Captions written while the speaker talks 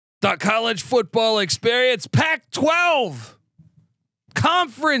The college football experience, Pac-12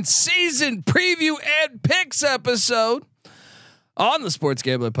 conference season preview and picks episode on the Sports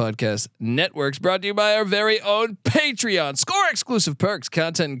Gambling Podcast Networks, brought to you by our very own Patreon. Score exclusive perks,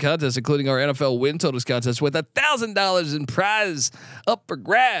 content, and contests, including our NFL win totals contest with $1,000 in prize up for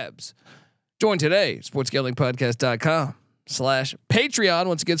grabs. Join today, sportsgamblingpodcast.com/Patreon.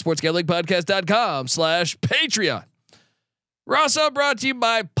 Once again, sportsgamblingpodcast.com/Patreon. We're also brought to you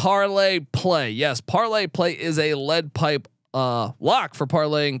by Parlay Play. Yes, Parlay Play is a lead pipe lock for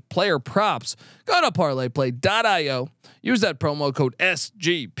parlaying player props. Go to parlayplay.io. Use that promo code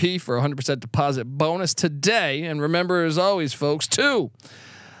SGP for 100% deposit bonus today. And remember, as always, folks, to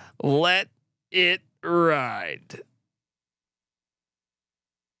let it ride.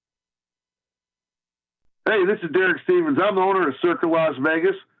 Hey, this is Derek Stevens. I'm the owner of Circa Las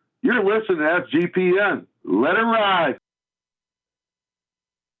Vegas. You're listening to SGPN. Let it ride.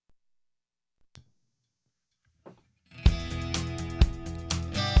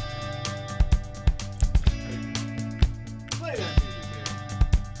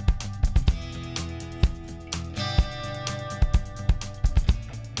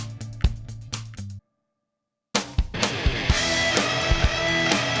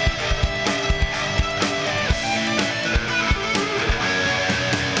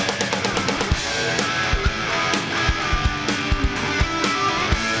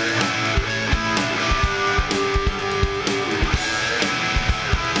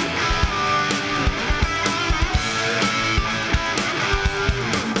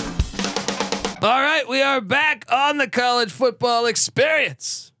 We are back on the college football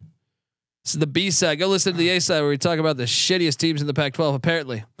experience. This is the B side. Go listen to the A side where we talk about the shittiest teams in the Pac-12.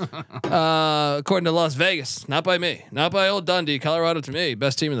 Apparently, according to Las Vegas, not by me, not by old Dundee. Colorado to me,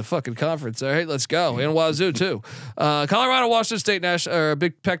 best team in the fucking conference. All right, let's go. And Wazoo too. Colorado, Washington State, or a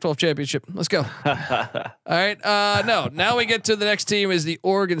big Pac-12 championship. Let's go. All right. No. Now we get to the next team is the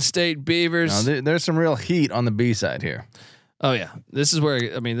Oregon State Beavers. No, there's some real heat on the B side here. Oh yeah, this is where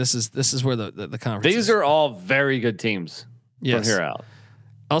this is where the conference. These are all very good teams. Yes. From here out.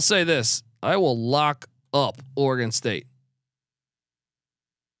 I'll say this: I will lock up Oregon State.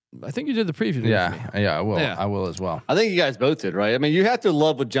 I think you did the preview. Yeah, I will. Yeah. I will as well. I think you guys both did, right? I mean, you have to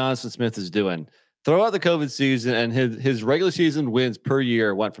love what Jonathan Smith is doing. Throw out the COVID season, and his regular season wins per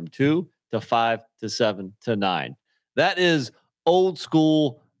year went from 2 to 5 to 7 to 9. That is old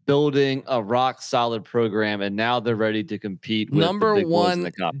school. Building a rock solid program, and now they're ready to compete with number the big boys one in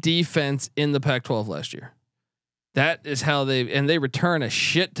the cup. defense in the Pac-12 last year. That is how they return a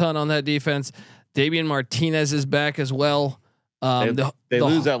shit ton on that defense. Damian Martinez is back as well. They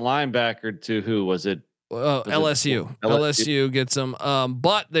lose that linebacker to who was it? LSU. LSU gets them,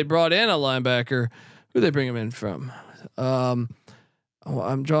 but they brought in a linebacker. Who they bring him in from? I'm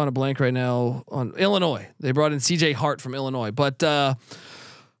drawing a blank right now on Illinois. They brought in CJ Hart from Illinois, but.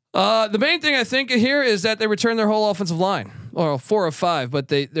 The main thing I think here is that they return their whole offensive line, or 4 of 5, but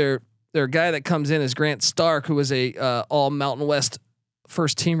their guy that comes in is Grant Stark, who is a all Mountain West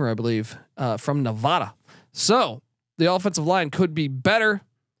first teamer, I believe, from Nevada. So the offensive line could be better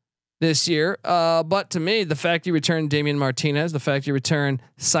this year. But to me, the fact you return Damian Martinez, the fact you return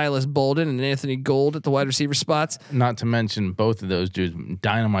Silas Bolden and Anthony Gold at the wide receiver spots, not to mention both of those dudes,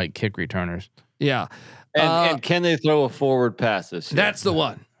 dynamite kick returners. Yeah. And can they throw a forward pass this year? That's the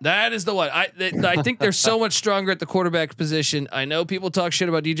one. That is the one. I think they're so much stronger at the quarterback position. I know people talk shit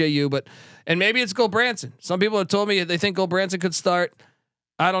about DJU, and maybe it's Gulbranson. Some people have told me they think Gulbranson could start.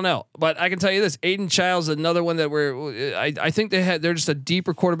 I don't know, but I can tell you this: Aiden Childs, another one that I think they're just a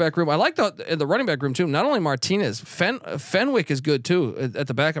deeper quarterback room. I like the running back room too. Not only Martinez, Fenwick is good too at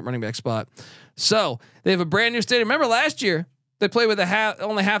the backup running back spot. So they have a brand new stadium. Remember last year they played with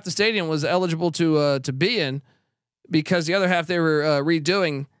only half the stadium was eligible to be in. Because the other half they were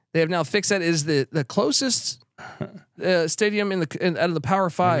redoing, they have now fixed that. Is the closest stadium out of the Power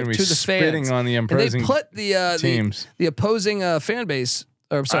 5 to the fans. On the opposing and they put teams, the opposing fan base.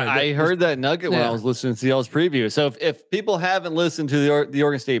 Or I'm sorry, I heard that nugget when I was listening to y'all's preview. So if people haven't listened to the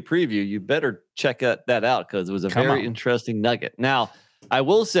Oregon State preview, you better check that out because it was a very interesting nugget. Now, I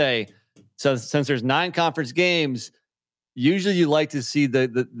will say, so since there's 9 conference games. Usually you like to see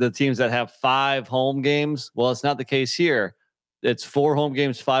the teams that have 5 home games. Well, it's not the case here. It's 4 home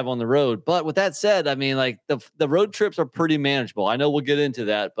games, 5 on the road. But with that said, I mean, like the road trips are pretty manageable. I know we'll get into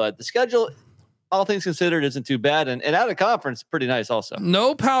that, but the schedule, all things considered, isn't too bad. And out of conference, pretty nice also.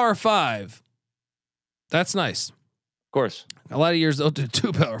 No Power 5. That's nice. Of course. A lot of years they'll do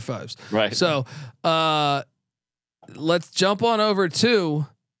 2 Power 5s. Right. So let's jump on over to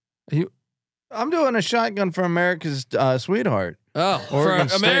I'm doing a shotgun for America's sweetheart. Oh, Oregon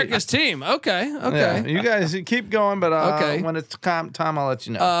for America's team. Okay. Yeah, you guys keep going, but Okay. when it's time, I'll let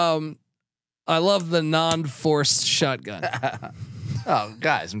you know. I love the non-forced shotgun. Oh,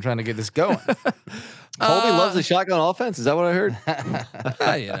 guys, I'm trying to get this going. Colby loves the shotgun offense. Is that what I heard?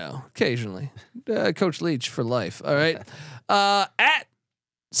 Occasionally. Coach Leach for life. All right. At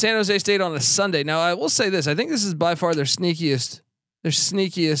San Jose State on a Sunday. Now, I will say this. I think this is by far their sneakiest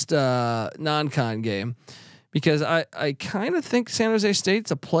non-con game, because I kind of think San Jose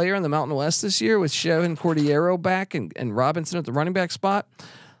State's a player in the Mountain West this year with Chevin Cordillero back and Robinson at the running back spot.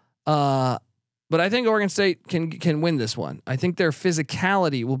 But I think Oregon State can win this one. I think their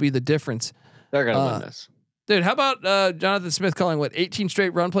physicality will be the difference. They're going to win this. Dude, how about Jonathan Smith calling 18 straight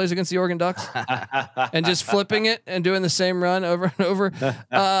run plays against the Oregon Ducks and just flipping it and doing the same run over and over?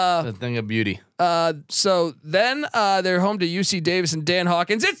 The thing of beauty. So then they're home to UC Davis and Dan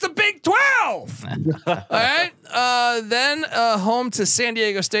Hawkins. It's the Big 12. All right. Then home to San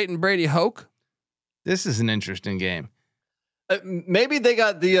Diego State and Brady Hoke. This is an interesting game. Maybe they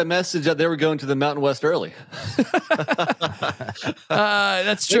got the message that they were going to the Mountain West early.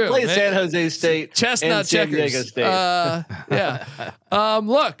 That's true. They play San Jose State, Chestnut and San checkers. Diego State. Yeah.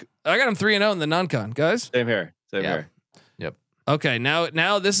 Look, I got them 3-0 in the non-con, guys. Same here. Same here. Yep. Okay,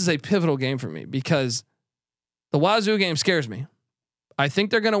 now this is a pivotal game for me because the Wazoo game scares me. I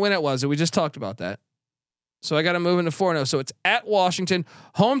think they're going to win at Wazoo. We just talked about that. So I got to move into 4-0. So it's at Washington,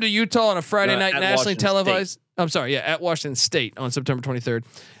 home to Utah on a Friday night, nationally televised. I'm sorry, at Washington State on September 23rd.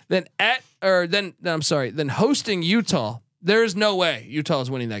 Then then hosting Utah. There's no way Utah is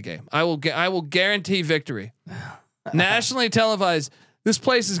winning that game. I will guarantee victory. Nationally televised. This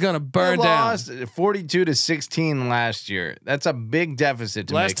place is going to burn down. Lost 42-16 last year. That's a big deficit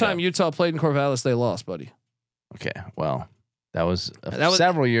to Last time Utah played in Corvallis, they lost, buddy. Okay, well, that was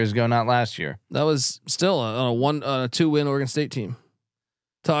several years ago, not last year. That was still on a 2-win Oregon State team.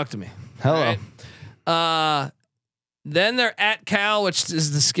 Talk to me. Hello. Right? Then they're at Cal, which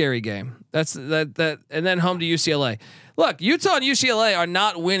is the scary game. That's that, and then home to UCLA. Look, Utah and UCLA are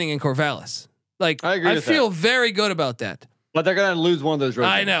not winning in Corvallis. Like I feel very good about that. But they're gonna lose one of those.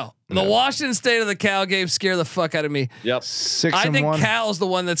 I know. The Washington State of the Cal game scare the fuck out of me. Yep. 6-1. I think Cal's the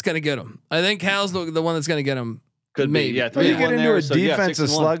one that's gonna get them. I think Cal's the one that's gonna get them. Could maybe. Be. Yeah. Well, you get into a defensive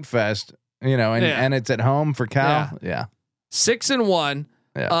slugfest, and it's at home for Cal. Yeah. 6-1.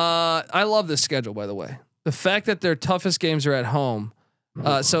 Yeah. I love this schedule, by the way. The fact that their toughest games are at home.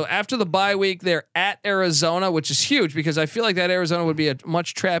 So after the bye week, they're at Arizona, which is huge because I feel like that Arizona would be a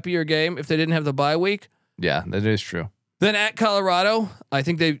much trappier game if they didn't have the bye week. Yeah, that is true. Then at Colorado, I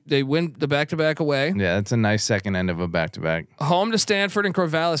think they win the back-to-back away. Yeah, that's a nice second end of a back-to-back. Home to Stanford and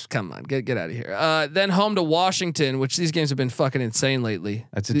Corvallis. Come on, get out of here. Then home to Washington, which these games have been fucking insane lately.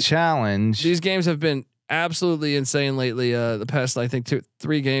 That's a challenge. These games have been absolutely insane lately. The past, I think,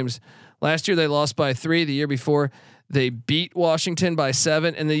 3 games. Last year they lost by 3. The year before they beat Washington by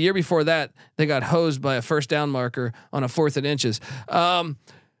 7, and the year before that they got hosed by a first down marker on a 4th and inches. And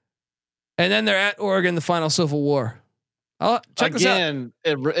then they're at Oregon, the final Civil War. Check again.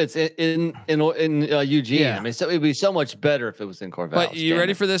 This out. It's in Eugene. Yeah. I mean, so it'd be so much better if it was in Corvallis. But you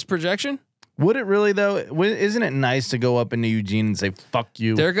ready for this projection? Would it really though? Isn't it nice to go up into Eugene and say "fuck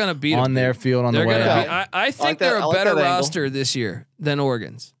you"? They're gonna beat on their field on the way out. I think they're a better roster this year than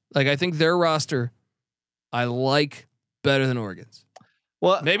Oregon's. Like I think their roster, I like better than Oregon's.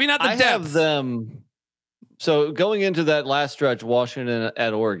 Well, maybe not the depth. Have them. So going into that last stretch, Washington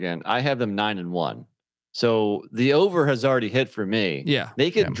at Oregon, I have them 9-1. So the over has already hit for me. Yeah,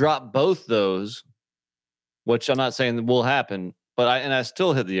 they could drop both those, which I'm not saying will happen, but I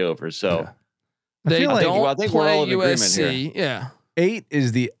still hit the over. So they I think play USC. Yeah. 8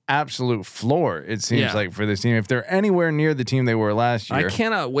 is the absolute floor. It seems like for this team, if they're anywhere near the team they were last year, I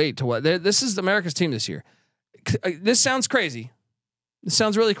cannot wait to what this is America's team this year. This sounds crazy. This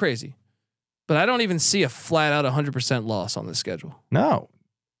sounds really crazy, but I don't even see a flat out 100% loss on this schedule. No,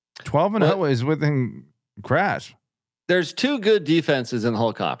 12-0 is within crash. There's 2 good defenses in the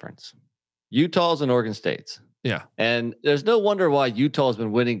whole conference, Utah's and Oregon State's. Yeah, and there's no wonder why Utah's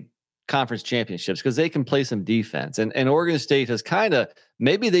been winning conference championships because they can play some defense, and Oregon State has kind of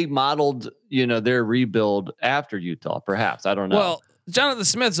maybe they modeled their rebuild after Utah, perhaps. I don't know. Well, Jonathan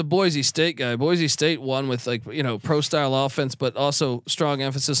Smith's a Boise State guy. Boise State won with pro style offense, but also strong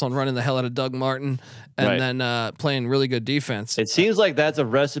emphasis on running the hell out of Doug Martin and then playing really good defense. It seems like that's a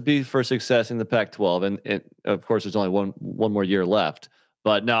recipe for success in the Pac-12, and of course there's only one more year left.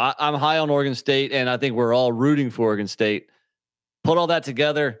 But no, I'm high on Oregon State, and I think we're all rooting for Oregon State. Put all that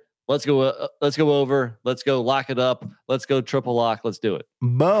together. Let's go. Let's go over. Let's go lock it up. Let's go triple lock. Let's do it.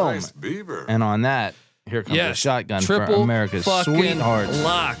 Boom. Nice beaver. And on that, here comes a shotgun for triple America's fucking sweetheart.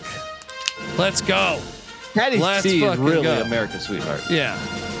 lock. Let's go. Patty Let's C is fucking really go. America's sweetheart. Yeah.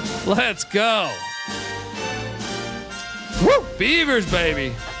 Let's go. Woo! Beavers,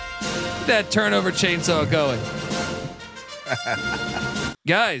 baby. Get that turnover chainsaw going.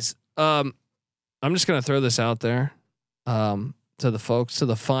 Guys, I'm just going to throw this out there to the folks, to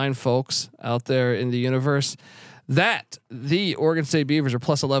the fine folks out there in the universe, that the Oregon State Beavers are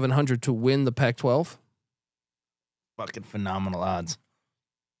plus 1,100 to win the Pac-12. Fucking phenomenal odds.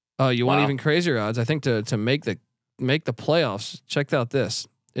 Oh, you want even crazier odds? I think to make the playoffs. Check out this.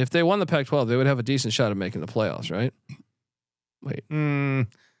 If they won the Pac-12, they would have a decent shot of making the playoffs, right? Wait,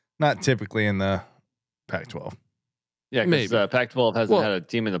 Not typically in the Pac-12. Yeah, because Pac-12 hasn't had a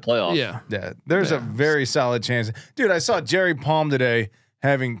team in the playoffs. Yeah. There's a very solid chance, dude. I saw Jerry Palm today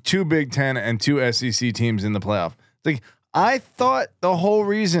having 2 Big Ten and 2 SEC teams in the playoff. Like, I thought the whole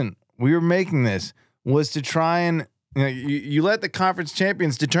reason we were making this was to try and you let the conference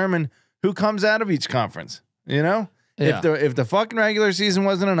champions determine who comes out of each conference. You know, if the fucking regular season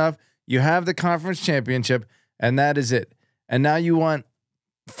wasn't enough, you have the conference championship, and that is it. And now you want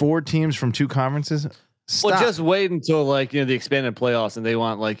 4 teams from 2 conferences. Stop. Well, just wait until the expanded playoffs, and they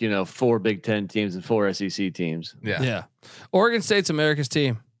want 4 Big Ten teams and 4 SEC teams. Yeah. Oregon State's America's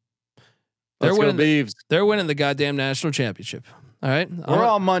team. Let's go Beavs. They're winning the goddamn national championship. All right, we're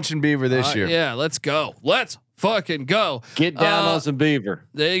all munching beaver this year. Yeah, let's go. Let's fucking go. Get down on some beaver.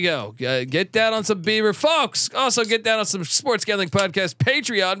 There you go. Get down on some beaver, folks. Also get down on some Sports Gambling Podcast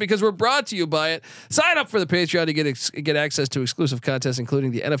Patreon, because we're brought to you by it. Sign up for the Patreon to get access to exclusive contests, including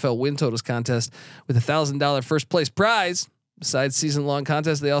the NFL win totals contest with $1,000 first place prize. Besides season-long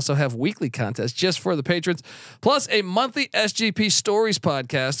contests, they also have weekly contests just for the patrons, plus a monthly SGP Stories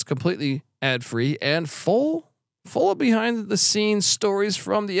podcast, completely ad-free and full of behind-the-scenes stories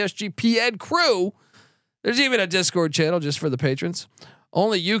from the SGP Ed crew. There's even a Discord channel just for the patrons.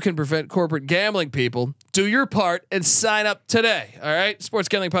 Only you can prevent corporate gambling, people. Do your part and sign up today. All right.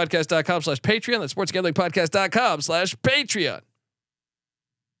 SportsGamblingPodcast.com/Patreon. That's SportsGamblingPodcast.com/Patreon.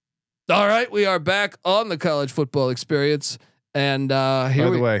 All right. We are back on the college football experience. And by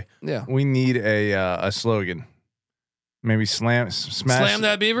the way, we need a slogan. Maybe smash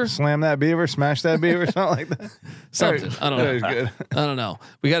that beaver, smash that beaver, something like that. Something. I don't know. Good. I don't know.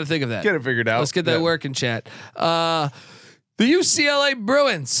 We got to think of that. Get it figured out. Let's get that working, chat. The UCLA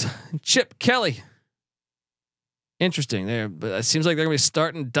Bruins, Chip Kelly. Interesting there, but it seems like they're gonna be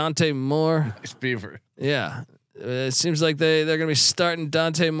starting Dante Moore. Nice beaver. Yeah, it seems like they're gonna be starting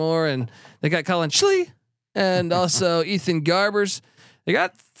Dante Moore, and they got Colin Schley and also Ethan Garbers. They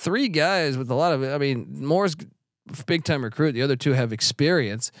got 3 guys with a lot of. I mean, Moore's big time recruit. The other 2 have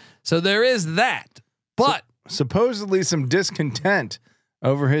experience, so there is that. But supposedly some discontent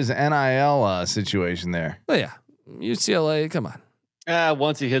over his NIL situation there. Oh yeah, UCLA. Come on.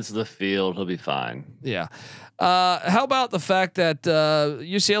 Once he hits the field, he'll be fine. Yeah. How about the fact that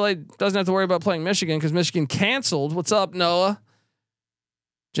UCLA doesn't have to worry about playing Michigan because Michigan canceled? What's up, Noah?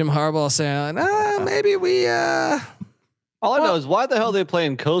 Jim Harbaugh saying, maybe we. All I know is why the hell are they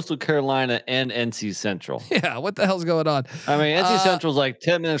playing Coastal Carolina and NC Central? Yeah, what the hell's going on? I mean, NC Central's like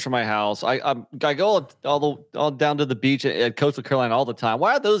 10 minutes from my house. I go all down to the beach at Coastal Carolina all the time.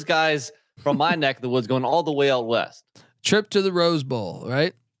 Why are those guys from my neck of the woods going all the way out west? Trip to the Rose Bowl,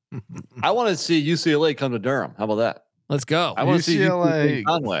 right? I want to see UCLA come to Durham. How about that? Let's go. I want to see UCLA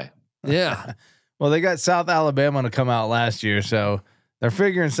Conway. Yeah. Well, they got South Alabama to come out last year, so they're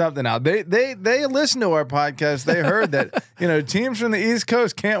figuring something out. They listened to our podcast. They heard that teams from the East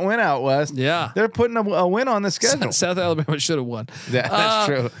Coast can't win out west. Yeah, they're putting a win on the schedule. South Alabama should have won. Yeah, that's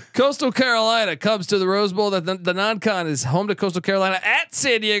true. Coastal Carolina comes to the Rose Bowl. The non-con is home to Coastal Carolina at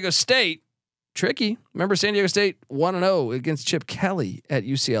San Diego State. Tricky. Remember, San Diego State 1-0 against Chip Kelly at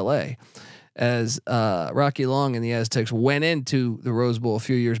UCLA, as Rocky Long and the Aztecs went into the Rose Bowl a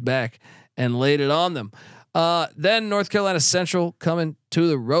few years back and laid it on them. Then North Carolina Central coming to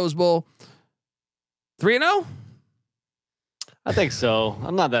the Rose Bowl. 3-0. I think so.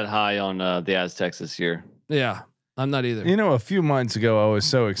 I'm not that high on the Aztecs this year. Yeah, I'm not either. A few months ago, I was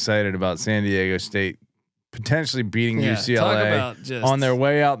so excited about San Diego State potentially beating UCLA on their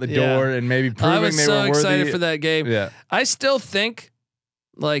way out the door and maybe proving they were worthy. I was so excited for that game. Yeah, I still think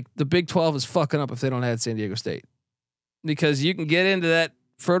like the Big 12 is fucking up if they don't have San Diego State, because you can get into that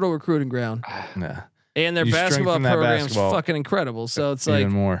fertile recruiting ground. Yeah. And their basketball program is fucking incredible. So it's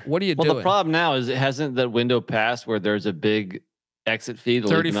like, what are you doing? Well, the problem now is it hasn't that window passed where there's a big exit fee.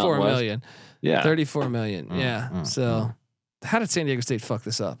 34 million. Yeah. 34 million. Yeah. So How did San Diego State fuck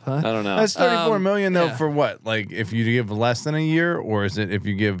this up? Huh? I don't know. That's 34 million though yeah. for what? Like if you give less than a year, or is it if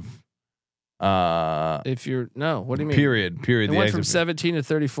you give? If you're what do you mean? Period. It The went from exit 17 to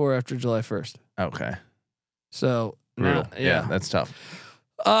 34 after July 1st. Okay. So Brutal. now, Yeah, that's tough.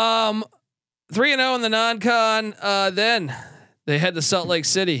 3-0 in the non-con. Then they head to Salt Lake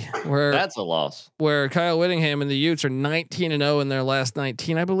City, where That's a loss. Where Kyle Whittingham and the Utes are 19-0 in their last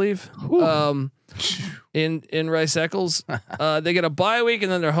 19, I believe. In Rice Eccles, they get a bye week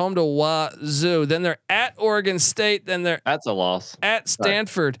and then they're home to Wazoo. Then they're at Oregon State. Then they're That's a loss at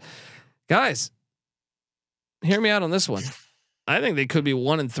Stanford. Guys, hear me out on this one. I think they could be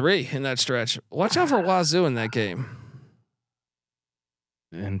 1-3 in that stretch. Watch out for Wazoo in that game.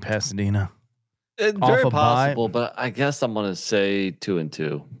 In Pasadena. It's very possible, but I guess I'm gonna say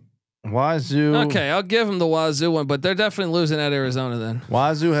 2-2. Wazoo. Okay, I'll give them the Wazoo one, but they're definitely losing at Arizona. Then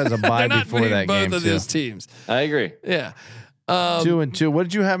Wazoo has a bye before that both game of too. those teams. I agree. Yeah, 2-2. What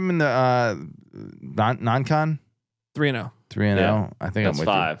did you have them in the non-con? 3-0. 3-0. Yeah. I think That's I'm with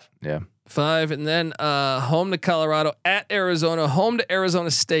 5. you. Yeah. 5, and then home to Colorado, at Arizona, home to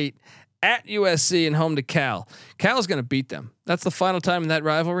Arizona State, at USC, and home to Cal. Cal's going to beat them. That's the final time in that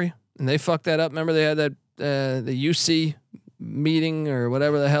rivalry, and they fucked that up. Remember they had that the UC meeting or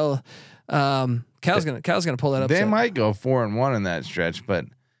whatever the hell. Cal's gonna pull that up. They might go 4-1 in that stretch, but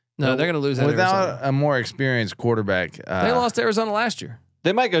no, they're gonna lose without Arizona. a more experienced quarterback. They lost to Arizona last year.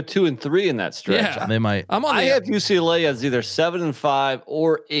 They might go 2-3 in that stretch. Yeah. They might. I have UCLA as either 7-5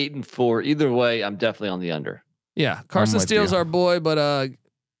 or 8-4. Either way, I'm definitely on the under. Yeah, Carson with Steele's you. our boy, but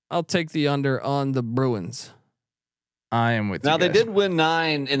I'll take the under on the Bruins. I am with Now you. they guys. did win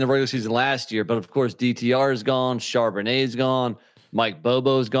 9 in the regular season last year, but of course DTR is gone, Charbonnet's gone, Mike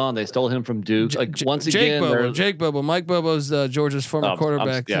Bobo's gone. They stole him from Duke. Once again, Jake Bobo, Mike Bobo's Georgia's former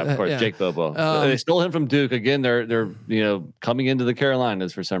quarterback. Yeah, of course, Jake Bobo. They stole him from Duke again. They're coming into the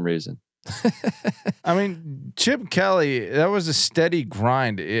Carolinas for some reason. I mean, Chip Kelly, that was a steady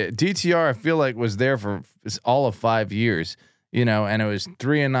grind. DTR, I feel like, was there for all of 5 years. And it was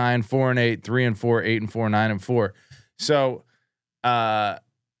 3-9, 4-8, 3-4, 8-4, 9-4. So,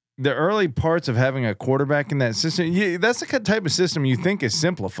 the early parts of having a quarterback in that system, that's the type of system you think is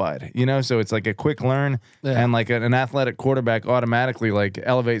simplified, so it's like a quick learn and like an athletic quarterback automatically like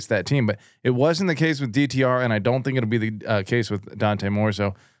elevates that team. But it wasn't the case with DTR, and I don't think it'll be the case with Dante Moore.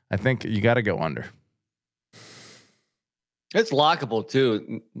 So I think you got to go under. It's lockable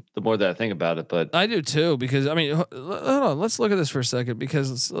too. The more that I think about it, but I do too, because I mean, hold on, let's look at this for a second,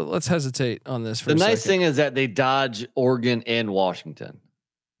 because let's hesitate on this for the a nice second. thing is that they dodge Oregon and Washington.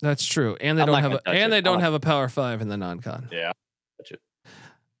 That's true, and they don't have a Power 5 in the non-con. Yeah, touch it.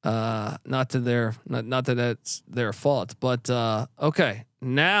 Not that that's their fault, but okay.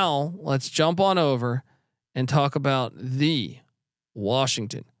 Now let's jump on over and talk about the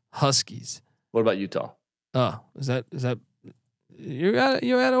Washington Huskies. What about Utah? Is that you out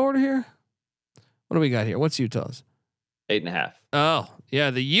of order here? What do we got here? What's Utah's? 8.5. Oh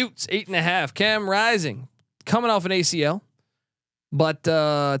yeah, the Utes 8.5. Cam Rising coming off an ACL. But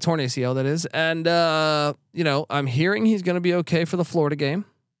torn ACL, that is, and I'm hearing he's going to be okay for the Florida game,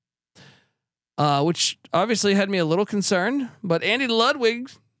 which obviously had me a little concerned. But Andy Ludwig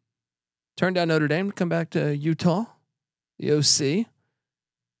turned down Notre Dame to come back to Utah, the OC.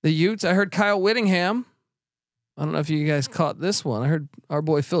 The Utes. I heard Kyle Whittingham. I don't know if you guys caught this one. I heard our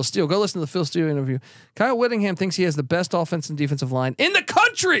boy Phil Steele. Go listen to the Phil Steele interview. Kyle Whittingham thinks he has the best offensive and defensive line in the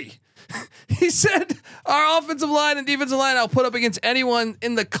country. He said our offensive line and defensive line I'll put up against anyone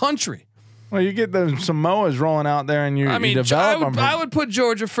in the country. Well, you get the Samoas rolling out there, and you develop them. I would put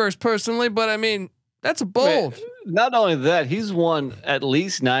Georgia first personally, but I mean that's a bold. Not only that, he's won at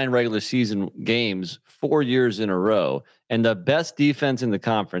least 9 regular season games 4 years in a row, and the best defense in the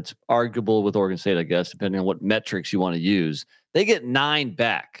conference, arguable with Oregon State, I guess, depending on what metrics you want to use. They get 9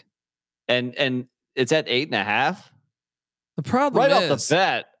 back, and it's at 8.5. The problem right is, off the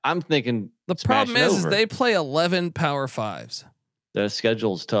bat, I'm thinking the problem is they play 11 Power 5s. The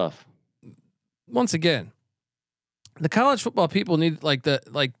schedule's tough. Once again, the college football people need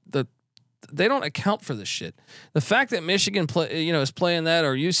they don't account for this shit. The fact that Michigan is playing that,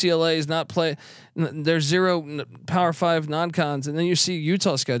 or UCLA is not playing, there's 0 Power 5 non-cons, and then you see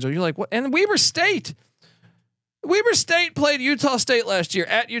Utah schedule, you're like, what? And Weber State played Utah State last year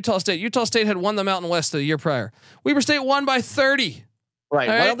at Utah State. Utah State had won the Mountain West the year prior. Weber State won by 30. Right.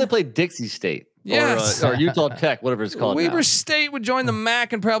 Why don't they play Dixie State? Yes. Or Utah Tech, whatever it's called. Weber State would join the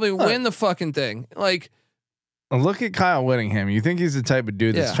MAC and probably win the fucking thing. Like, look at Kyle Whittingham. You think he's the type of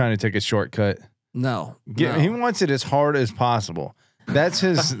dude that's trying to take a shortcut? No. He wants it as hard as possible. That's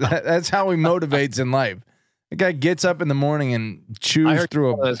his. That's how he motivates in life. The guy gets up in the morning and chews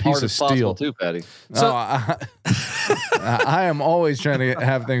through a piece of steel too, Patty. So- I am always trying to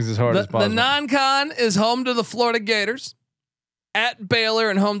have things as hard as possible. The non-con is home to the Florida Gators, at Baylor,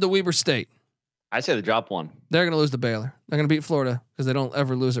 and home to Weber State. I say they drop one. They're going to lose to Baylor. They're going to beat Florida because they don't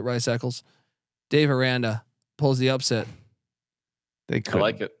ever lose at Rice Eccles. Dave Aranda pulls the upset. They I could.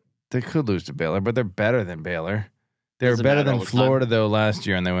 like it. They could lose to Baylor, but they're better than Baylor. They were Doesn't better matter than all the Florida though last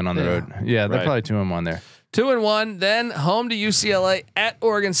year, and they went on the Yeah. road. Yeah, they're Right. probably 2-1 there. 2-1, then home to UCLA, at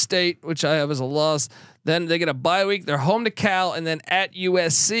Oregon State, which I have as a loss. Then they get a bye week. They're home to Cal, and then at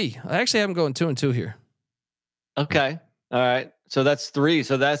USC. I actually have them going 2-2 here. Okay. All right. So that's 3.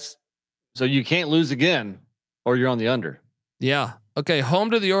 So you can't lose again, or you're on the under. Yeah. Okay.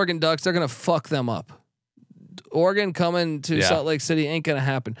 Home to the Oregon Ducks. They're gonna fuck them up. Oregon coming to Yeah. Salt Lake City ain't gonna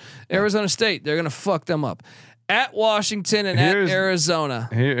happen. Arizona State. They're gonna fuck them up. At Washington and Here's- at Arizona.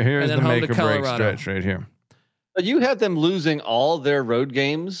 Here's then the home make to or break Colorado. stretch right here. But you have them losing all their road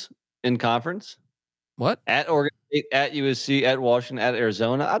games in conference What? at Oregon State, at USC, at Washington, at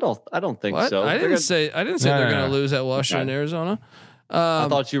Arizona. I don't think What? so. I They're didn't say No, they're no, gonna no. lose at Washington, Okay. Arizona. I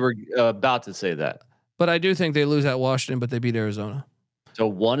thought you were about to say that. But I do think they lose at Washington, but they beat Arizona. So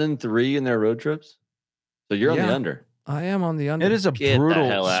 1-3 in their road trips. So you're on Yeah. the under. I am on the under. It is a Get the brutal,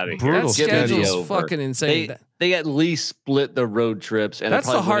 hell outta here. brutal that Get the schedule schedule. is over. fucking insane. They at least split the road trips, and That's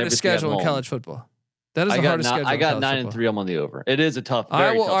they the probably win hardest everything at schedule in home. college football. That is I the got hardest schedule. I in got college 9 football. and 3. I'm on the over. It is a tough. I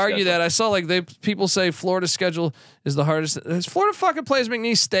Very will tough argue schedule. that. I saw like people say Florida's schedule is the hardest. Florida fucking plays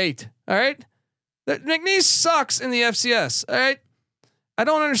McNeese State. All right, that McNeese sucks in the FCS. All right, I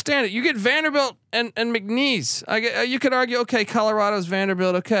don't understand it. You get Vanderbilt and McNeese. You could argue, okay, Colorado's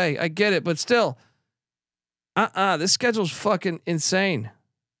Vanderbilt. Okay, I get it, but still, this schedule's fucking insane.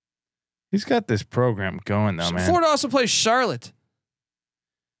 He's got this program going though, man. Florida also plays Charlotte.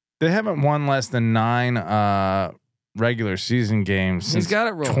 They haven't won less than 9 regular season games since He's got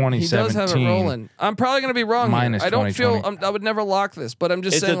it rolling. He does have it 2017. rolling. I'm probably going to be wrong. Here. Minus I don't feel. 2020. I would never lock this, but I'm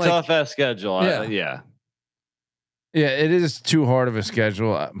just It's saying. a Like, tough ass schedule. Yeah. Yeah. Yeah, it is too hard of a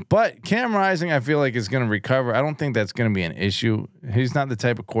schedule. But Cam Rising, I feel like is going to recover. I don't think that's going to be an issue. He's not the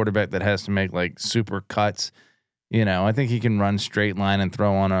type of quarterback that has to make like super cuts. You know, I think he can run straight line and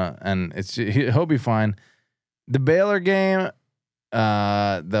throw on and he'll be fine. The Baylor game,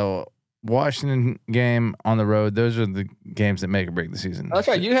 the Washington game on the road, those are the games that make or break the season. That's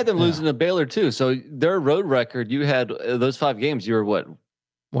right. You had them Yeah. losing to Baylor too. So their road record, you had those 5 games. You were what?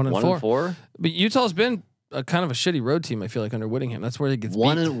 1-4. But Utah's been a kind of a shitty road team. I feel like under Whittingham. That's where he gets beat.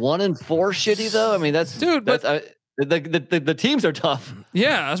 1-4 shitty though. I mean, that's Dude, That's, the teams are tough.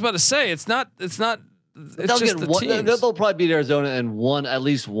 Yeah, I was about to say it's not. It's They'll just get the one, teams. they'll probably beat Arizona and at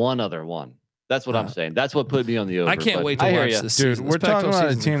least one other one. That's what I'm saying. That's what put me on the over. I can't but wait to I hear watch ya. this Dude, season. we're This talking Pac-12 about a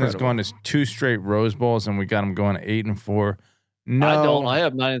season's team that's incredible. going to 2 straight Rose Bowls, and we got them going 8-4. No, I don't. I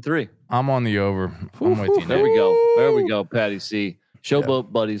have 9 and 3. I'm on the over. I'm with you. There Nick. we go. There we go. Patty C.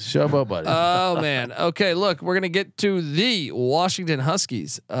 Showboat buddies. Showboat buddy. Oh man. Okay, look, we're gonna get to the Washington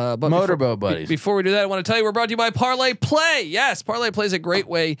Huskies. But Motorboat buddies. Before we do that, I want to tell you we're brought to you by Parlay Play. Yes, Parlay Play is a great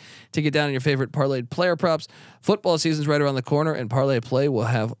way to get down on your favorite parlayed player props. Football season's right around the corner, and Parlay Play will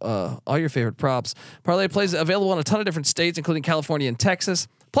have all your favorite props. Parlay Play is available in a ton of different states, including California and Texas,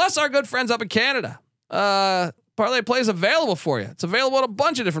 plus our good friends up in Canada. Parlay Play is available for you. It's available in a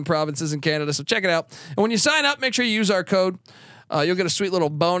bunch of different provinces in Canada, so check it out. And when you sign up, make sure you use our code. You'll get a sweet little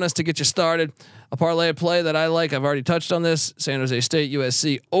bonus to get you started. A parlay play that I like, I've already touched on this. San Jose State,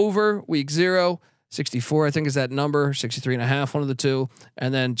 USC over week 0. 64, I think is that number, 63.5, one of the two.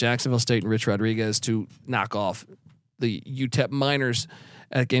 And then Jacksonville State and Rich Rodriguez to knock off the UTEP Miners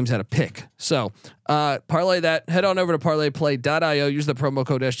at games at a pick. So parlay that. Head on over to parlayplay.io. Use the promo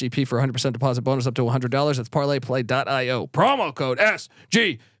code SGP for 100% deposit bonus up to $100. That's parlayplay.io. Promo code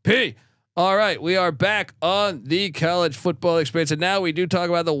SGP. All right, we are back on the college football experience, and now we do talk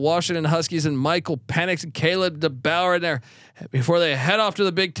about the Washington Huskies and Michael Penix and Caleb DeBauer in there before they head off to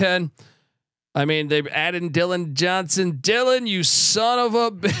the Big Ten. I mean, they've added Dylan Johnson. Dylan, you son of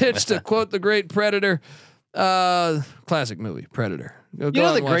a bitch, to quote the great Predator. Classic movie, Predator. Go You know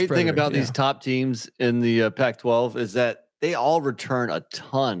out the and watch great thing Predator. about Yeah. these top teams in the Pac-12 is that they all return a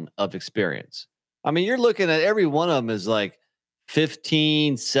ton of experience. I mean, you're looking at every one of them is like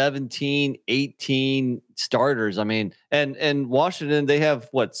 15, 17, 18 starters. I mean, and Washington, they have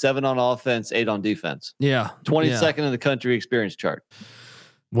what, 7 on offense, 8 on defense. Yeah. 22nd in the country experience chart.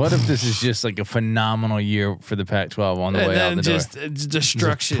 What if this is just like a phenomenal year for the Pac-12 on the And way out then the door? just it's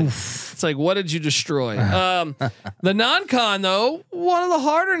destruction. It's like, what did you destroy? The non-con though, one of the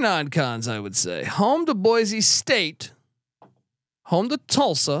harder non-cons, I would say. Home to Boise State, home to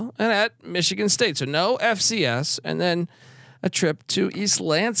Tulsa, and at Michigan State. So no FCS, and then a trip to East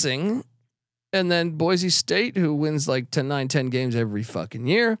Lansing, and then Boise State, who wins like 10 games every fucking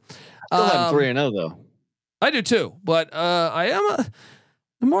year. Still have 3-0 though. I do too, but I am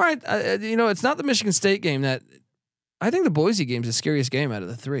the more I you know, it's not the Michigan State game that I think the Boise game is the scariest game out of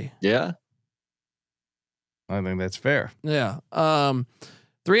the three. Yeah, I think that's fair. Yeah.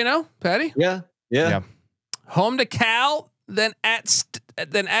 3-0, Patty. Yeah. Home to Cal, then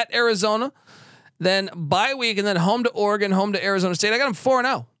at Arizona, then bye week, and then home to Oregon, home to Arizona State. I got them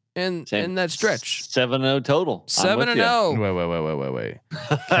 4-0 in that stretch. 7-0 total. 7-0. Wait.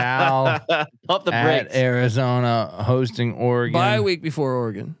 Cal Pump the at brakes. Arizona hosting Oregon. Bye week before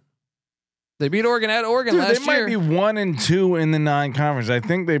Oregon. They beat Oregon at Oregon Dude, last they year. might be 1-2 in the non-conference. I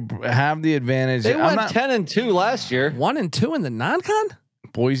think they have the advantage. They went 10-2 last year. 1-2 in the non-con.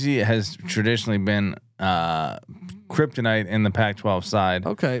 Boise has traditionally been kryptonite in the Pac-12 side.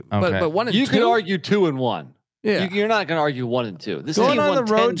 Okay. But 1-2. You could argue 2-1. Yeah. You're not going to argue 1-2. This Going team on won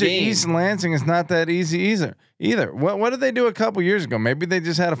the road 10 to games. East Lansing is not that easy either. What did they do a couple years ago? Maybe they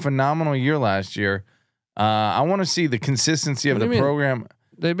just had a phenomenal year last year. I want to see the consistency of What do the you mean? program.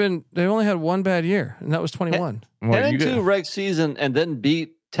 They only had one bad year, and that was 21. 10-2 reg season, and then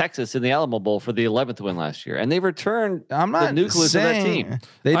beat Texas in the Alamo Bowl for the 11th win last year, and they returned I'm the not nucleus of that saying team.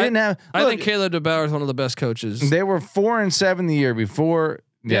 they didn't have. I look, think Caleb DeBauer is one of the best coaches. they were 4-7 the year before.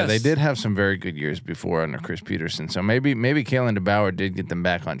 Yeah, Yes. they did have some very good years before under Chris Peterson. So maybe Kalen DeBauer did get them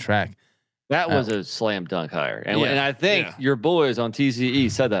back on track. That was a slam dunk hire, and, Yeah. and I think your boys on TCE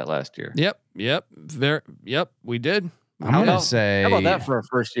said that last year. Yep. We did. I'm gonna about- say. How about that for a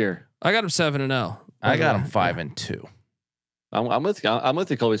first year? I got him 7-0. I got them 5-2, I'm with you. I'm with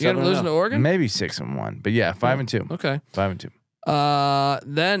you, Colby. You got him losing to Oregon. maybe 6-1, but yeah, 5-2, Okay. 5-2.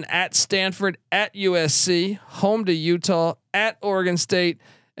 Then at Stanford, at USC, home to Utah, at Oregon State,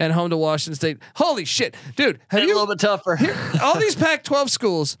 and home to Washington State. Holy shit, dude! Have a you little bit tougher? all these Pac-12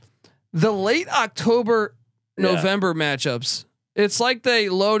 schools? The late October, November matchups. It's like they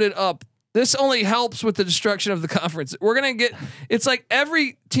loaded up. This only helps with the destruction of the conference. We're gonna get. It's like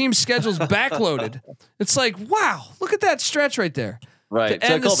every team's schedule's backloaded. It's like, wow, look at that stretch right there Right.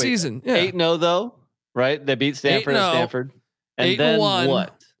 to end the season. Yeah. 8-0 though, right? They beat Stanford at 8-0. Stanford. And then 8-1.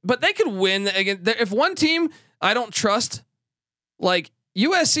 what? But they could win again. If one team I don't trust, like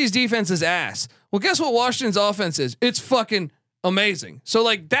USC's defense is ass. Well, guess what Washington's offense is? It's fucking amazing. So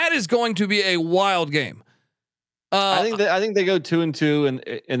like that is going to be a wild game. I think they go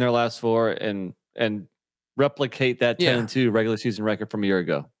 2-2 in their last four and replicate that 10-2 regular season record from a year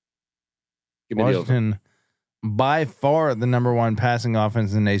ago. Give me the over. Washington, by far the number one passing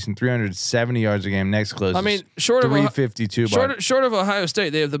offense in the nation, 370 yards a game. Next closest. I mean, short of 352. short of Ohio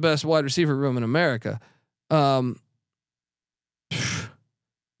State, they have the best wide receiver room in America.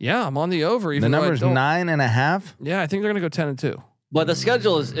 Yeah, I'm on the over. Even the though I number's don't. 9.5. Yeah, I think they're gonna go 10-2. But the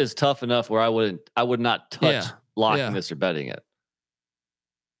schedule is tough enough where I would not touch locking Yeah. this or betting it.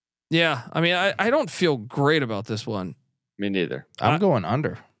 Yeah, I mean, I don't feel great about this one. Me neither. I'm going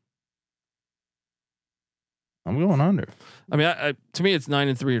under. I'm going under. I mean, to me, it's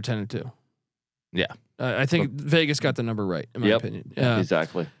 9-3 or 10-2. Yeah. I think Vegas got the number right in my opinion. Yeah,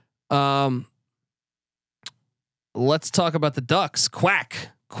 Exactly. Let's talk about the Ducks. Quack.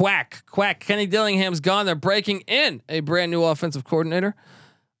 Kenny Dillingham's gone. They're breaking in a brand new offensive coordinator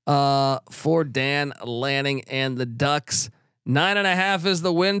for Dan Lanning and the Ducks. 9.5 is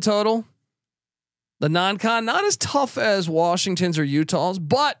the win total. The non-con, not as tough as Washington's or Utah's,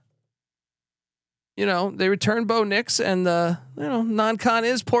 but you know, they returned Bo Nix, and the non-con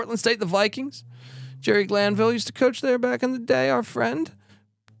is Portland State, the Vikings. Jerry Glanville used to coach there back in the day. Our friend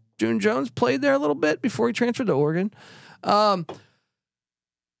June Jones played there a little bit before he transferred to Oregon.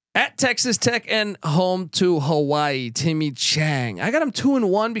 At Texas Tech and home to Hawaii, Timmy Chang. I got him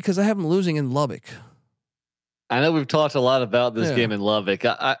 2-1 because I have him losing in Lubbock. I know we've talked a lot about this game in Lubbock.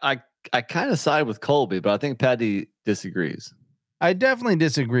 I kind of side with Colby, but I think Patty disagrees. I definitely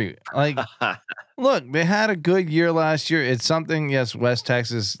disagree. Like, look, they had a good year last year. It's something. Yes, West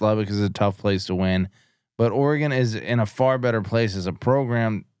Texas, Lubbock is a tough place to win, but Oregon is in a far better place as a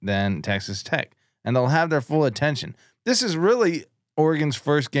program than Texas Tech, and they'll have their full attention. This is really Oregon's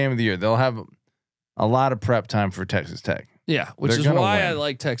first game of the year. They'll have a lot of prep time for Texas Tech. Yeah, which is why I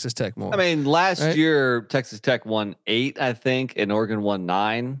like Texas Tech more. I mean, last year Texas Tech won 8, I think, and Oregon won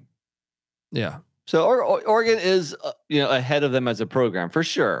 9. Yeah. So Oregon is ahead of them as a program for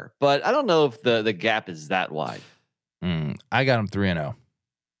sure, but I don't know if the gap is that wide. I got them 3-0.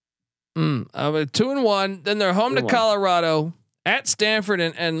 2-1. Then they're home to Colorado, at Stanford,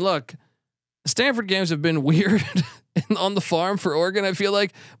 and look, Stanford games have been weird on the farm for Oregon, I feel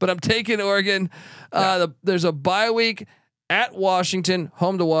like, but I'm taking Oregon. There's a bye week at Washington,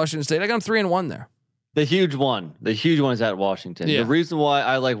 home to Washington State. I got them 3-1 there. The huge one is at Washington. Yeah. The reason why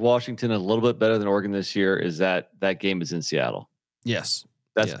I like Washington a little bit better than Oregon this year is that game is in Seattle. Yes.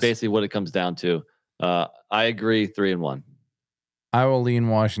 That's basically what it comes down to. I agree. 3-1. I will lean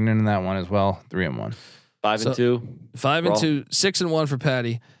Washington in that one as well. 3-1. 5-2. 5-2. 6-1 for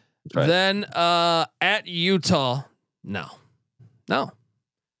Patty. Right. Then at Utah, no. Nope.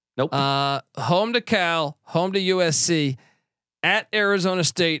 Home to Cal, home to USC, at Arizona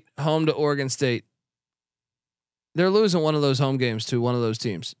State, home to Oregon State. They're losing one of those home games to one of those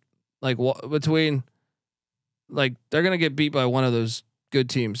teams. Like they're gonna get beat by one of those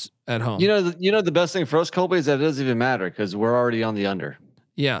good teams at home. You know the best thing for us, Colby, is that it doesn't even matter because we're already on the under.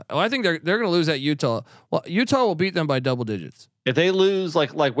 Yeah, I think they're gonna lose at Utah. Well, Utah will beat them by double digits. If they lose,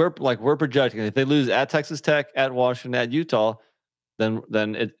 like we're projecting, if they lose at Texas Tech, at Washington, at Utah, then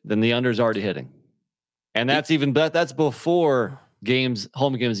the under is already hitting, and that's before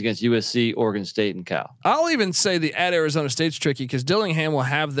home games against USC, Oregon State, and Cal. I'll even say the at Arizona State's tricky because Dillingham will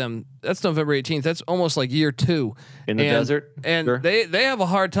have them. That's November 18th. That's almost like year 2 in the desert, and sure. they have a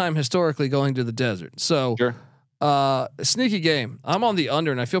hard time historically going to the desert. So. Sure. Sneaky game. I'm on the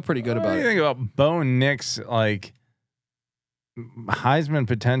under, and I feel pretty good about it. What do you think about Bo Nix, like Heisman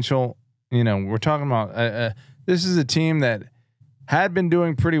potential? You know, we're talking about this is a team that had been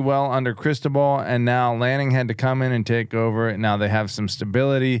doing pretty well under Cristobal, and now Lanning had to come in and take over. Now they have some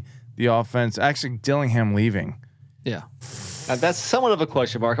stability. The offense, actually, Dillingham leaving. Yeah, that's somewhat of a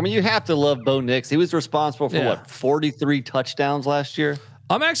question mark. I mean, you have to love Bo Nix. He was responsible for 43 touchdowns last year.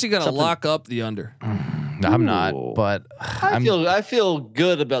 I'm actually going to lock up the under. I'm not, but I feel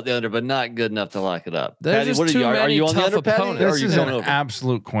good about the under, but not good enough to lock it up. Patty, what are you on the under, Patty? This is an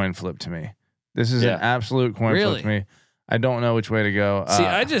absolute coin flip to me. This is an absolute coin flip to me. I don't know which way to go. See,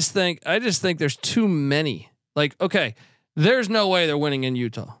 I just think there's too many. Like, okay, there's no way they're winning in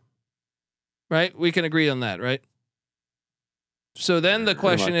Utah, right? We can agree on that, right? So then the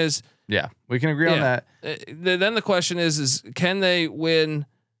question is, we can agree on that. Then the question is can they win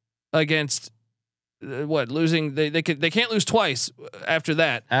against? Losing? They can't lose twice after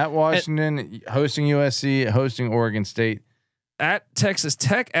that. At Washington, hosting USC, hosting Oregon State, at Texas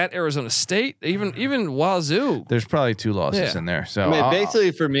Tech, at Arizona State, even Wazoo. There's probably 2 losses in there. So I mean,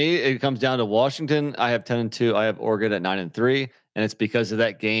 basically for me, it comes down to Washington. I have 10-2. I have Oregon at 9-3, and it's because of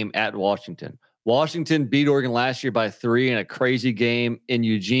that game at Washington. Washington beat Oregon last year by 3 in a crazy game in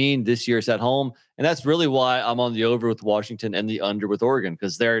Eugene. This year it's at home, and that's really why I'm on the over with Washington and the under with Oregon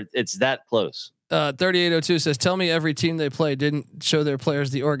because it's that close. 3802 says, "Tell me every team they play didn't show their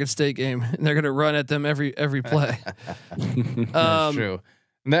players the Oregon State game, and they're going to run at them every play." That's true,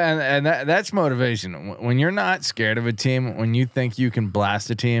 and that's motivation. When you're not scared of a team, when you think you can blast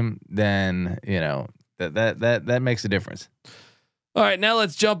a team, then you know that makes a difference. All right, now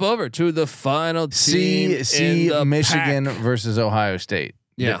let's jump over to the final team. See Michigan versus Ohio State.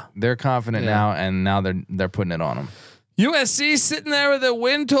 Yeah, they're confident now, and now they're putting it on them. USC sitting there with a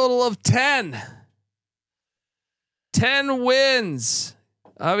win total of 10. 10 wins.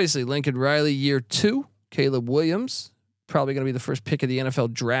 Obviously, Lincoln Riley year 2. Caleb Williams probably going to be the first pick of the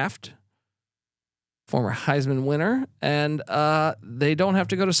NFL draft. Former Heisman winner, and they don't have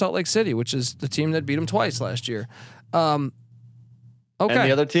to go to Salt Lake City, which is the team that beat them twice last year. Okay. And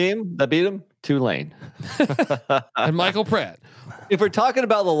the other team that beat them, Tulane. And Michael Pratt. If we're talking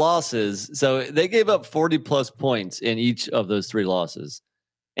about the losses, so they gave up 40 plus points in each of those 3 losses.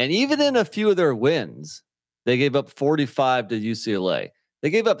 And even in a few of their wins, they gave up 45 to UCLA. They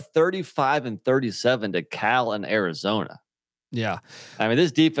gave up 35 and 37 to Cal and Arizona. Yeah. I mean,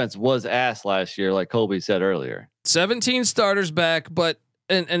 this defense was ass last year, like Colby said earlier. 17 starters back, but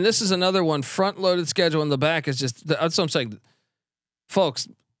and this is another one, front loaded schedule in the back is just that's what I'm saying. Folks,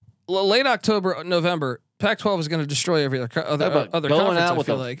 late October, November, Pac-12 is going to destroy every other going conference. Out with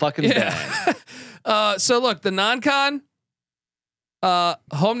a fucking bang. So look, the non-con,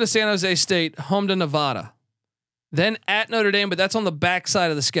 home to San Jose State, home to Nevada, then at Notre Dame, but that's on the back side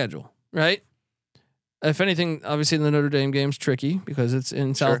of the schedule, right? If anything, obviously the Notre Dame game's tricky because it's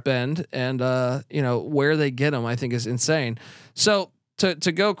in South Bend, and where they get them, I think is insane. So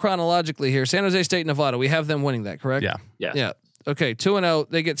to go chronologically here, San Jose State, Nevada, we have them winning that, correct? Yeah. Okay, 2-0.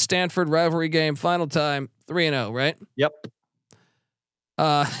 They get Stanford rivalry game, final time 3-0, right? Yep.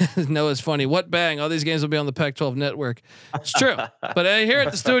 Noah's funny. What bang? All these games will be on the Pac-12 network. It's true, but here at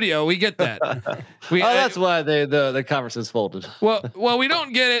the studio, we get that. That's why the conference is folded. Well, we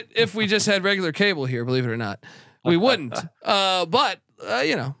don't get it if we just had regular cable here. Believe it or not, we wouldn't. But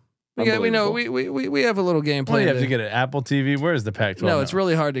We know we have a little game plan. You have to get it Apple TV. Where's the Pac-12? No, it's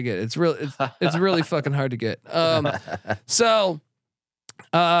really hard to get. It's really fucking hard to get. So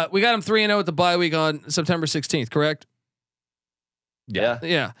we got them 3-0 at the bye week on September 16th, correct? Yeah.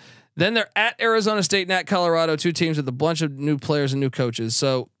 Yeah. Then they're at Arizona State and at Colorado, two teams with a bunch of new players and new coaches.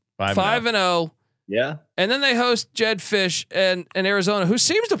 So 5-0. Yeah. And then they host Jed Fish and Arizona, who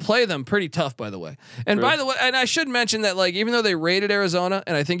seems to play them pretty tough, by the way. And True. by the way, and I should mention that, like, even though they raided Arizona,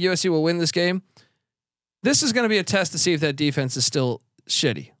 and I think USC will win this game, this is going to be a test to see if that defense is still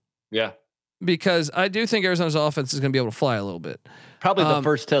shitty. Yeah. Because I do think Arizona's offense is going to be able to fly a little bit. Probably the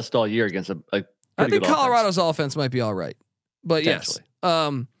first test all year against a I think Colorado's offense might be all right, but yes,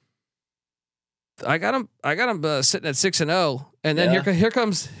 I got them sitting at 6-0, and then here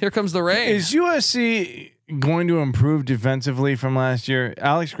comes the rain. Is USC going to improve defensively from last year?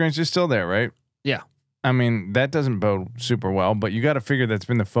 Alex Grinch is still there, right? Yeah. I mean, that doesn't bode super well, but you got to figure that's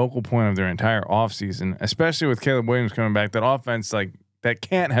been the focal point of their entire offseason, especially with Caleb Williams coming back. That offense, like, that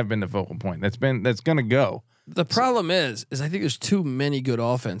can't have been the focal point. That's going to go. The problem is I think there's too many good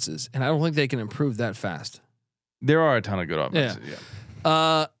offenses, and I don't think they can improve that fast. There are a ton of good offenses.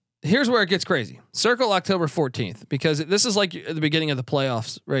 Yeah. Here's where it gets crazy. Circle October 14th, because this is like the beginning of the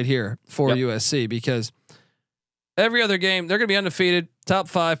playoffs right here for USC, because every other game they're going to be undefeated, top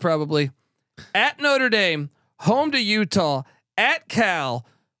 5 probably. At Notre Dame, home to Utah, at Cal,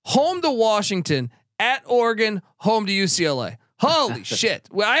 home to Washington, at Oregon, home to UCLA. Holy shit.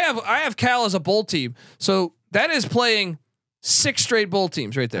 Well, I have Cal as a bowl team. So that is playing 6 straight bowl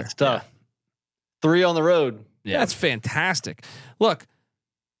teams right there. That's tough. 3 on the road. Yeah. That's fantastic. Look,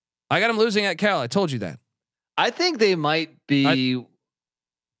 I got them losing at Cal. I told you that. I think they might be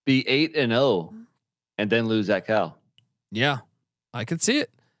 8-0 and then lose at Cal. Yeah, I could see it.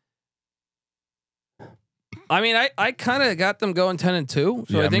 I mean, I kind of got them going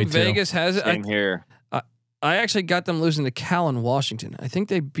 10-2. So I think Vegas has it. Same here. I actually got them losing to Cal and Washington. I think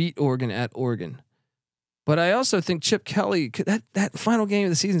they beat Oregon at Oregon, but I also think Chip Kelly that final game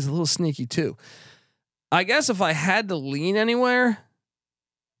of the season is a little sneaky too. I guess if I had to lean anywhere,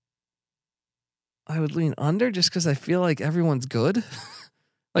 I would lean under just because I feel like everyone's good.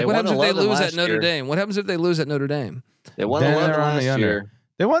 Like, what happens if they lose at Notre Dame? What happens if they lose at Notre Dame? They won 11 last year.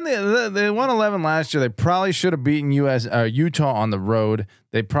 They won 11 last year. They probably should have beaten Utah on the road.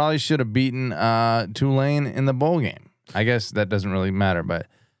 They probably should have beaten Tulane in the bowl game. I guess that doesn't really matter, but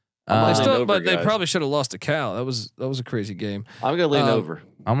they probably should have lost to Cal. That was a crazy game. I'm gonna lean over.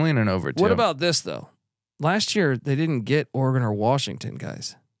 I'm leaning over too. What about this though? Last year they didn't get Oregon or Washington,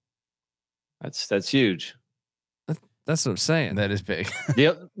 guys. That's huge. That's what I'm saying. That is big.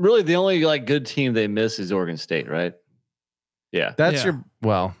 Really the only like good team they miss is Oregon State, right? Yeah.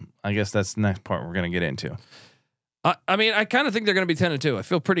 I guess that's the next part we're going to get into. I mean, I kind of think they're going to be 10-2. I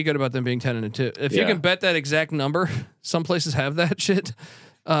feel pretty good about them being 10-2. If you can bet that exact number, some places have that shit.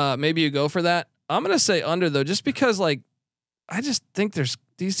 Maybe you go for that. I'm going to say under though, just because like, I just think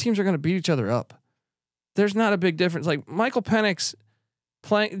these teams are going to beat each other up. There's not a big difference. Like Michael Penix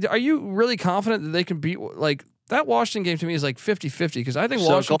playing. Are you really confident that they can beat like that Washington game to me is like 50-50 because I think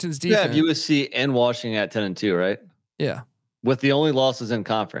Washington's defense. You have USC and Washington at 10-2, right? Yeah. With the only losses in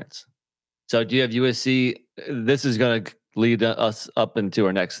conference. So do you have USC? This is going to lead us up into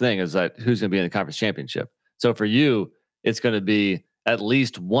our next thing is that who's going to be in the conference championship. So for you, it's going to be at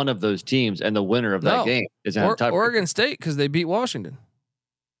least one of those teams, and the winner of that game is Oregon State because they beat Washington.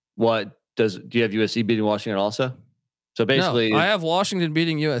 Do you have USC beating Washington also? So basically, no, I have Washington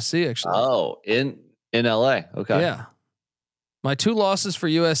beating USC actually. Oh, in LA. Okay. Yeah. My 2 losses for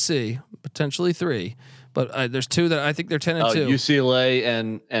USC, potentially 3. But there's 2 that I think they're 10-2. UCLA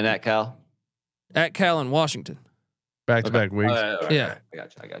and at Cal. At Cal and Washington. Back-to-back weeks. Yeah.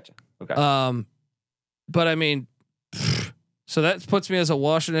 I got you. Okay. But I mean, so that puts me as a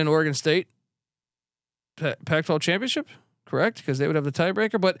Washington, Oregon State Pac-12 championship, correct? Because they would have the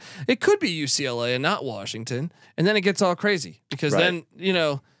tiebreaker. But it could be UCLA and not Washington, and then it gets all crazy because then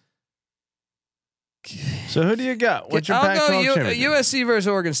So who do you got? What's your I'll Pac-12 go USC versus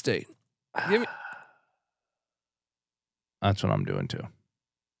Oregon State. Give me. That's what I'm doing too.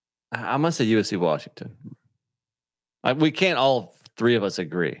 I'm gonna say USC Washington. We can't all 3 of us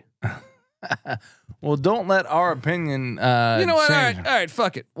agree. Well, don't let our opinion. You know what? Change. All right.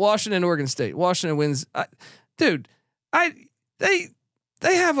 Fuck it. Washington, Oregon State. Washington wins. Dude, they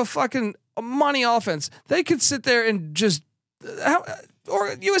have a fucking money offense. They could sit there and just.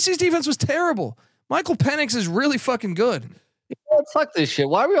 USC's defense was terrible. Michael Penix is really fucking good. Fuck this shit.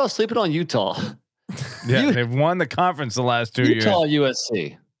 Why are we all sleeping on Utah? Yeah, they've won the conference the last 2 years.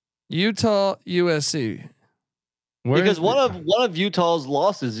 USC. Utah, USC. Because one of Utah's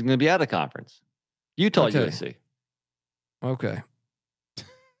losses is going to be out of conference. Utah, Okay. USC. Okay.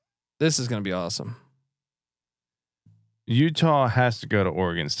 This is going to be awesome. Utah has to go to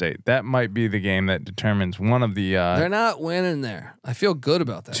Oregon State. That might be the game that determines one of the They're not winning there. I feel good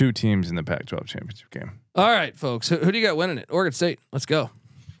about that. 2 teams in the Pac-12 championship game. All right, folks. Who do you got winning it? Oregon State. Let's go.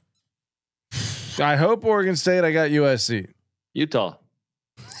 I hope Oregon State. I got USC. Utah.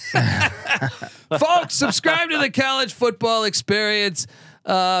 Folks, subscribe to the College Football Experience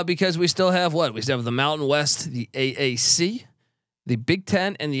because we still have what? We still have the Mountain West, the AAC, the Big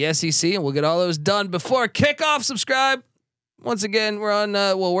Ten, and the SEC, and we'll get all those done before kickoff. Subscribe. Once again, we're on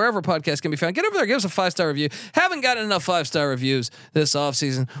wherever podcasts can be found. Get over there, give us a 5-star review. Haven't gotten enough 5-star reviews this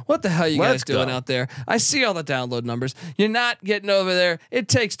offseason. What the hell are you guys doing out there? I see all the download numbers. You're not getting over there. It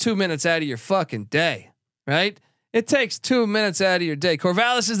takes 2 minutes out of your fucking day, right? It takes 2 minutes out of your day.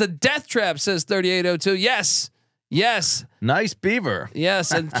 Corvallis is the death trap, says 3802. Yes. Nice beaver.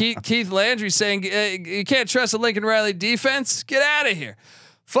 Yes. And Keith Landry saying you can't trust the Lincoln Riley defense. Get out of here.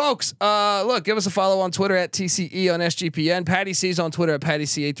 Folks, look, give us a follow on Twitter at TCE on SGPN. Patty C's on Twitter at Patty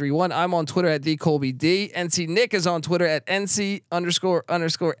C831. I'm on Twitter at TheColbyD. NC Nick is on Twitter at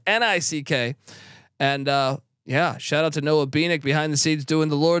NC__NICK. And yeah, shout out to Noah Beanick behind the scenes doing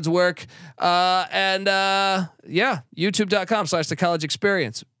the Lord's work. Yeah, YouTube.com/The College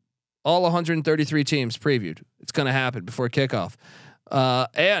Experience. All 133 teams previewed. It's going to happen before kickoff.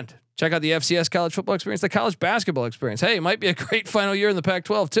 And check out the FCS College Football Experience, the College Basketball Experience. Hey, it might be a great final year in the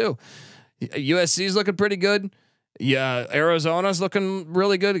Pac-12 too. USC's looking pretty good. Yeah, Arizona's looking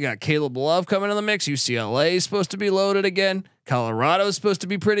really good. You got Caleb Love coming in the mix. UCLA is supposed to be loaded again. Colorado is supposed to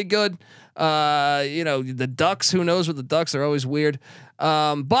be pretty good. The Ducks. Who knows with the Ducks? They're always weird.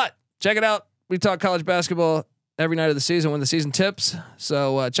 But check it out. We talk college basketball every night of the season when the season tips.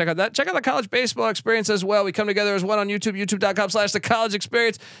 So check out that. Check out the College Baseball Experience as well. We come together as one on YouTube, youtube.com/The College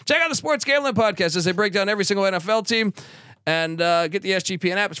Experience. Check out the Sports Gambling Podcast as they break down every single NFL team. And get the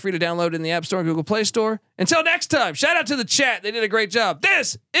SGPN app. It's free to download in the App Store and Google Play Store. Until next time, shout out to the chat. They did a great job.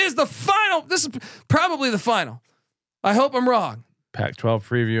 This is the final. This is probably the final. I hope I'm wrong. Pac-12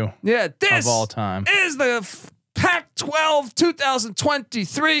 preview. Yeah, this of all time is the Pac-12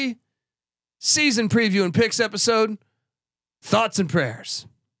 2023 season preview and picks episode. Thoughts and prayers.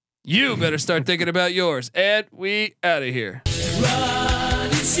 You better start thinking about yours. And we out of here.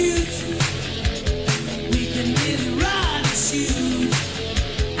 Run and shoot.